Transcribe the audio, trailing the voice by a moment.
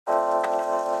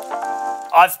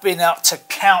I've been out to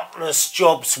countless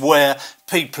jobs where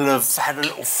people have had a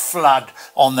little flood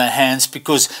on their hands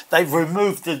because they've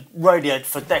removed the radiator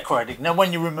for decorating. Now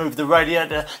when you remove the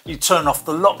radiator, you turn off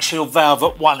the lock shield valve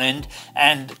at one end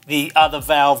and the other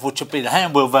valve, which would be the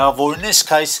handwheel valve, or in this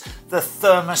case the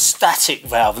thermostatic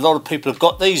valve. A lot of people have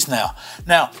got these now.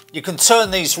 Now you can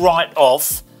turn these right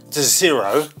off to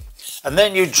 0 and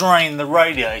then you drain the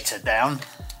radiator down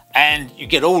and you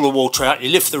get all the water out, you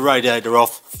lift the radiator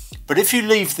off. But if you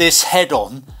leave this head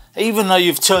on, even though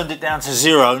you've turned it down to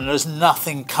 0 and there's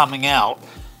nothing coming out,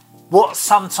 what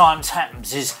sometimes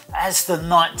happens is as the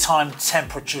nighttime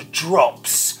temperature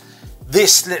drops,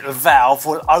 this little valve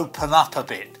will open up a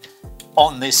bit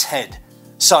on this head.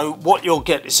 So what you'll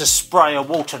get is a spray of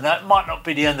water. Now it might not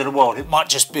be the end of the world, it might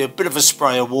just be a bit of a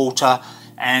spray of water,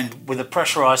 and with a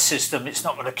pressurised system it's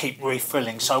not going to keep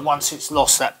refilling, so once it's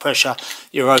lost that pressure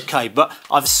you're okay. But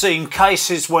I've seen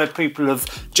cases where people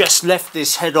have just left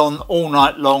this head on all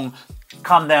night long,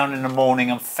 come down in the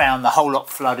morning and found the whole lot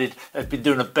flooded. They've been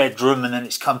doing a bedroom and then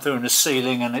it's come through in the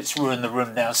ceiling and it's ruined the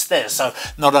room downstairs. So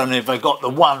not only have they got the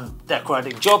one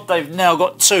decorating job, they've now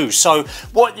got two. So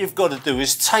what you've got to do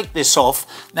is take this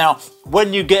off. Now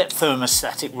when you get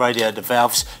thermostatic radiator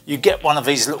valves, you get one of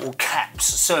these little caps,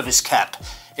 a service cap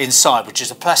inside, which is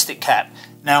a plastic cap.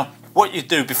 Now what you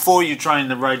do before you drain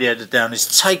the radiator down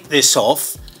is take this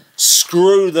off,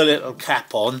 screw the little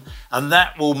cap on, and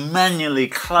that will manually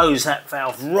close that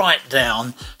valve right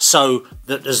down so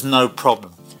that there's no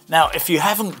problem. Now if you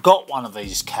haven't got one of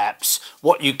these caps,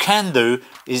 what you can do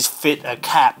is fit a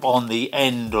cap on the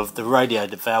end of the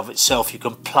radiator valve itself. You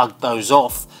can plug those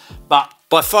off, but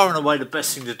by far and away the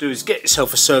best thing to do is get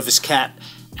yourself a service cap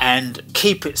and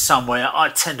keep it somewhere. I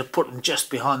tend to put them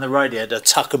just behind the radiator,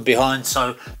 tuck them behind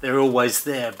so they're always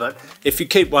there. But if you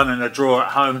keep one in a drawer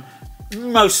at home,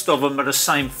 most of them are the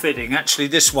same fitting. Actually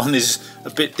this one is a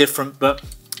bit different, but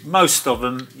most of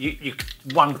them,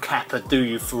 one cap would do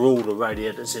you for all the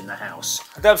radiators in the house.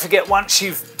 And don't forget, once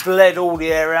you've bled all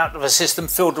the air out of the system,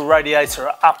 filled the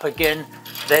radiator up again,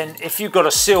 then if you've got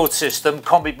a sealed system,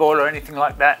 combi boiler or anything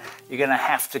like that, you're going to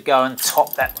have to go and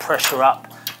top that pressure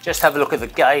up. Just have a look at the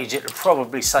gauge, it'll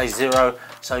probably say 0,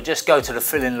 so just go to the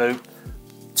filling loop,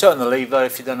 turn the lever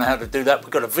if you don't know how to do that.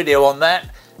 We've got a video on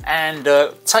that, and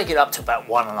take it up to about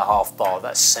 1.5 bar.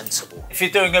 That's sensible. If you're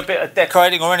doing a bit of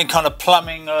decorating or any kind of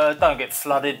plumbing, don't get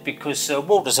flooded, because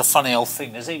water's a funny old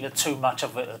thing. There's either too much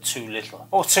of it or too little,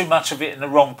 or too much of it in the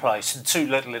wrong place and too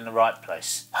little in the right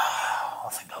place. I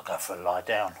think I'll go for a lie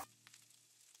down.